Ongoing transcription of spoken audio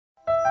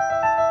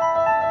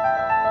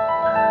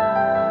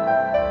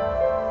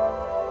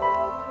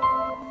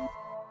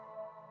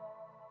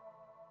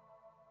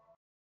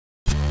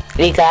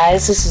Hey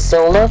guys, this is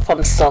ZOLA from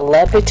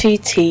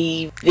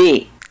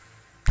CelebrityTV.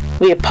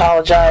 We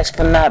apologize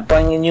for not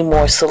bringing you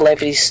more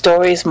celebrity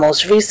stories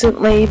most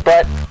recently,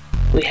 but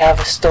we have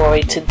a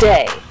story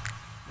today.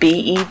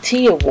 BET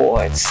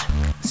Awards,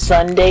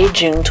 Sunday,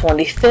 June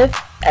 25th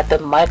at the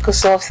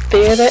Microsoft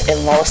Theater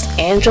in Los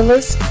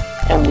Angeles,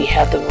 and we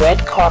have the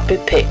red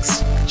carpet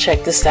pics.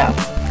 Check this out.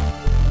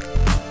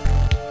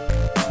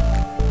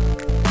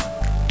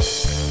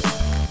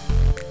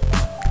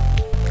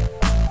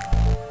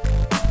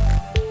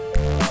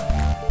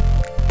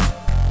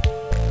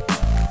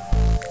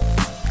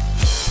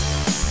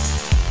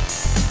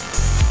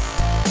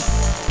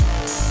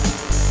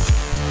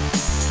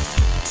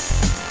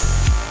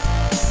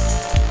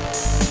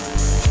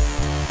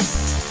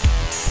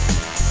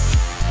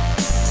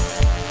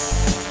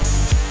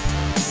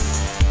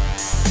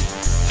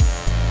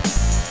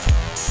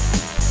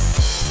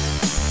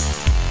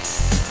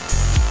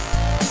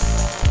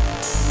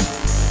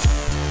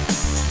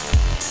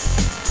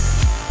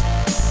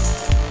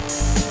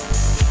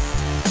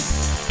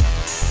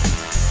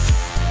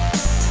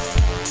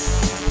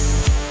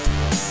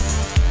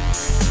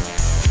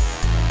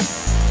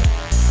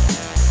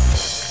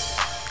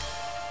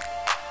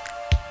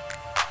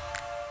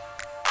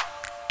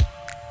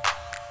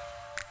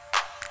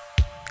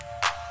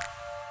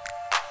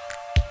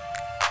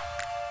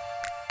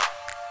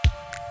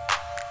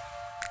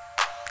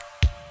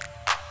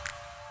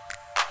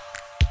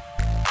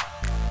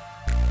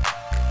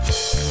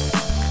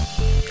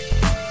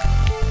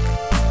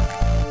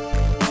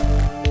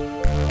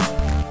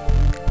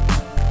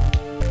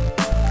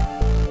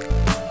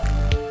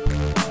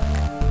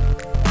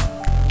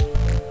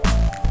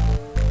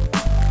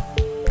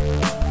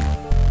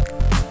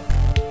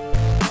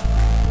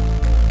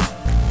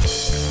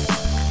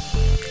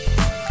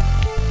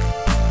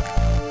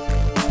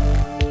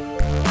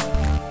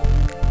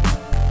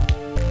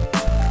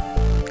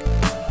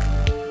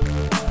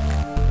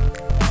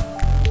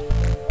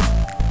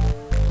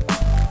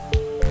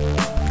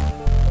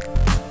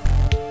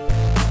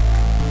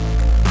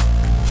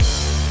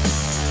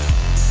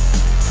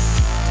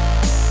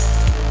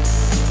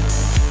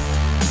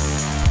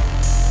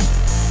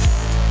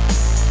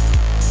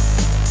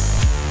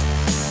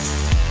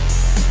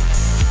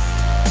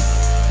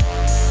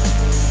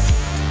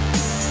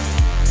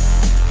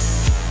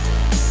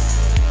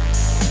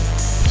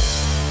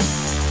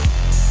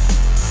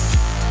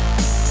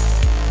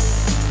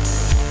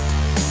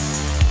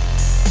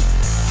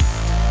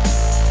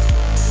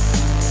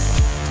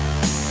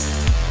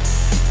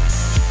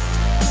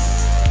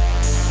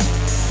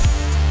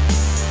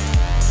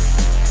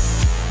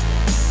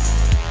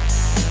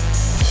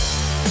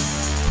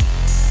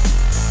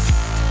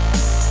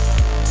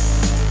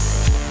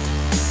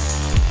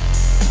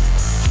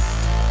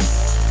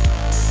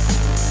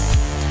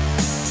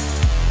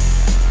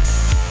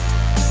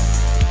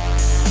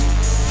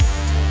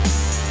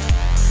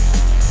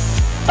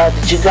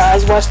 Did you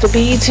guys watch the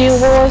BET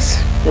Awards?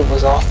 It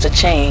was off the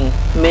chain.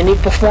 Many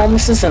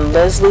performances, and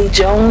Leslie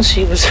Jones,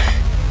 she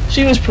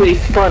was pretty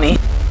funny.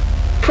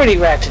 Pretty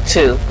ratchet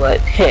too,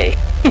 but hey,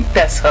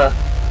 that's her.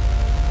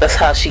 That's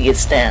how she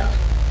gets down.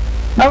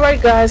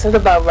 Alright guys, that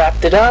about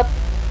wrapped it up.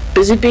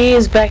 Busy Bee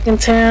is back in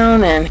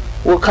town, and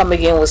we'll come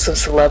again with some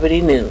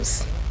celebrity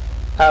news.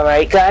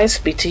 Alright guys,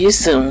 speak to you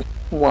soon.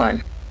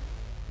 1.